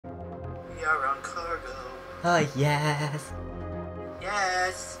We are on cargo. Oh, yes.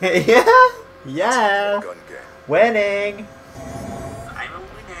 Yes. Yeah. Yes. Gun game. Winning. I'm a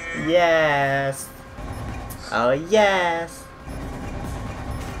winner. Yes. Oh, yes.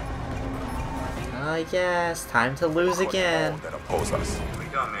 Oh, yes. Time to lose again. That oppose us. Here we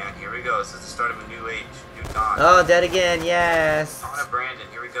go, man. Here we go. This is the start of a new age. New dawn. Oh, dead again. Yes. Donna Brandon.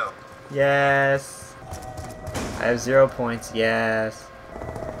 Here we go. Yes. I have 0 points. Yes.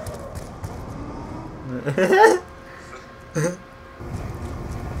 I'm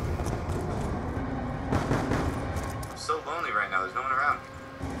so lonely right now. There's no one around.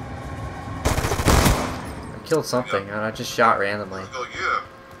 I killed something and I just shot randomly. Let's go, yeah.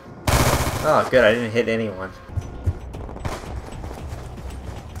 Oh, good. I didn't hit anyone.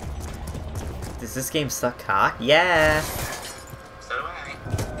 Does this game suck cock? Yeah. So do I.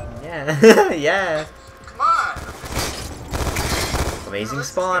 Yeah. Yeah. Come on. Amazing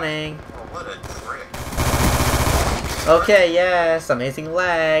spawning. Oh, what a trick. Okay, yes. Amazing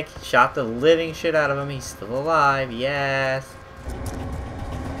lag. Shot the living shit out of him. He's still alive. Yes.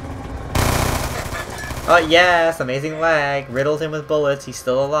 Oh, yes. Amazing lag. Riddled him with bullets. He's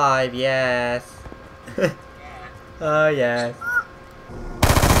still alive. Yes. Oh, yes.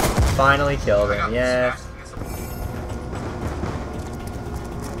 Finally killed him. Yes.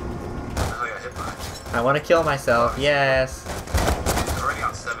 I want to kill myself. Yes. Already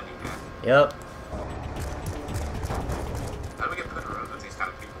on 70, man. Yep. How do we get put in rooms with these kind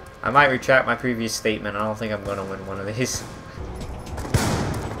of people? I might retract my previous statement. I don't think I'm going to win one of these.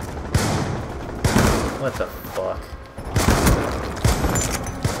 What the fuck?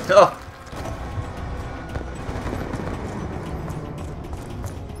 Oh!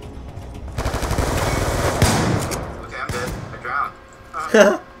 Okay, I'm dead. I drowned.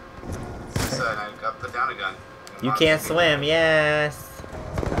 So I got put down a gun. You can't swim, yes.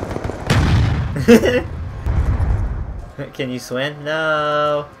 Can you swim?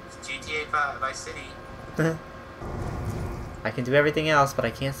 No. It's GTA Vice City. I can do everything else, but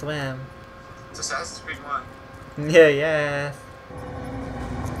I can't swim. It's Assassin's Creed 1. Yeah, yes.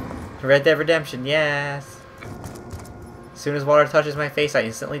 Red Dead Redemption, yes. As soon as water touches my face, I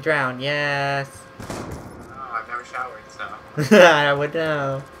instantly drown, yes. Oh, I've never showered, so I would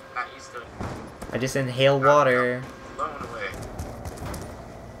know. not used to it. I just inhale water. Blown away.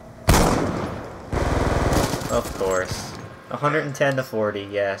 Of course. 110 to 40,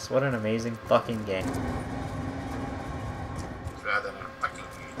 yes. What an amazing fucking game. It's rather than a fucking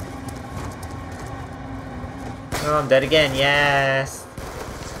game. Oh, I'm dead again, yes.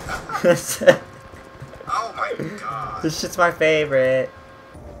 Oh my god. This shit's my favorite.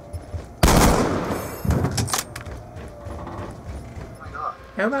 Oh my god.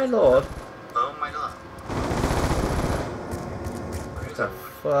 Oh my lord. Oh my god. Where What is the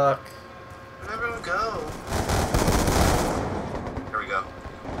everyone? fuck? Where'd everyone go? Here we go.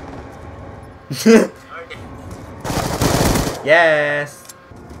 Alright. Yes.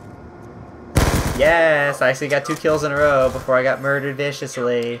 Yes, I actually got 2 kills in a row before I got murdered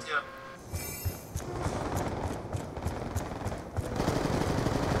viciously.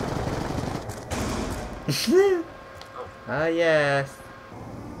 Me too. Ah, yes.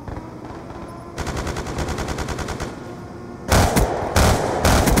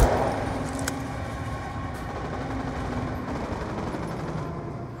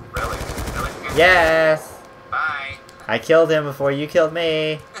 Really? Really? Yes. Bye. I killed him before you killed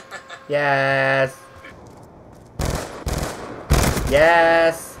me. Yes.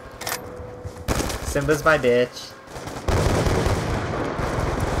 Yes. Simba's my bitch.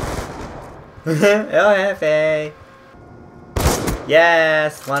 LFA.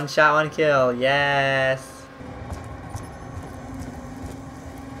 Yes. 1 shot, 1 kill. Yes.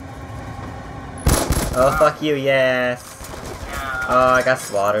 Oh, fuck you. Yes. Oh, I got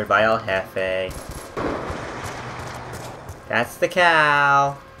slaughtered by El Jefe. That's the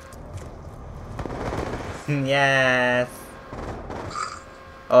cow. Yes.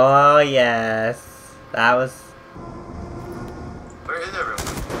 Oh, yes. That was... Where is everyone?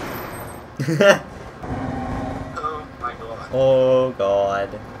 Oh my god. Oh,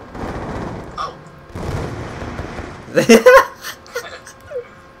 God. Oh.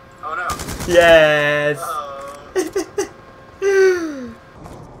 Oh no. Yes. Oh.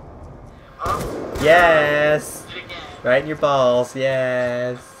 Oh. Yes. Did it again. Right in your balls.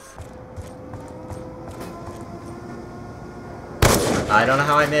 Yes. I don't know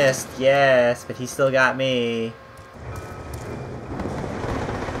how I missed. Yes, but he still got me.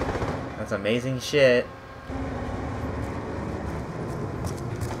 That's amazing shit.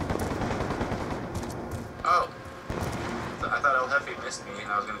 Oh. I thought El Jefe missed me and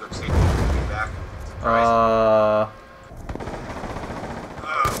I was gonna go see. back.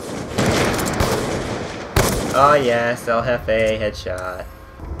 Oh yes, El Jefe headshot.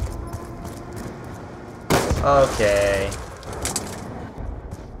 Okay.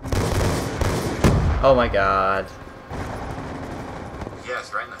 Oh my god.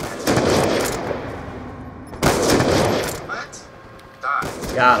 Yes, right in the head. What?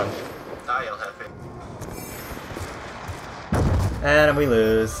 Die. Got him. Die, El Jefe. And we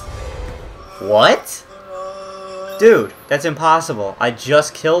lose. What? Dude, that's impossible. I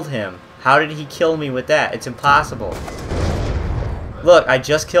just killed him. How did he kill me with that? It's impossible. Look, I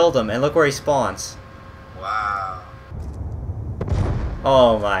just killed him, and look where he spawns. Wow.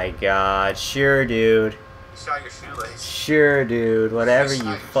 Oh my god. Sure, dude. You shot your shoelace. Sure, dude. Whatever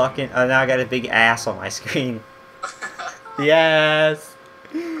you fucking... Oh, now I got a big ass on my screen. Yes.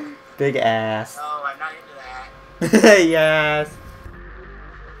 Big ass. No, I'm not into that. Yes.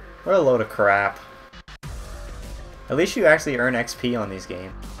 What a load of crap. At least you actually earn XP on these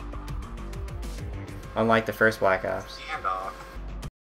games. Unlike the first Black Ops. Standoff.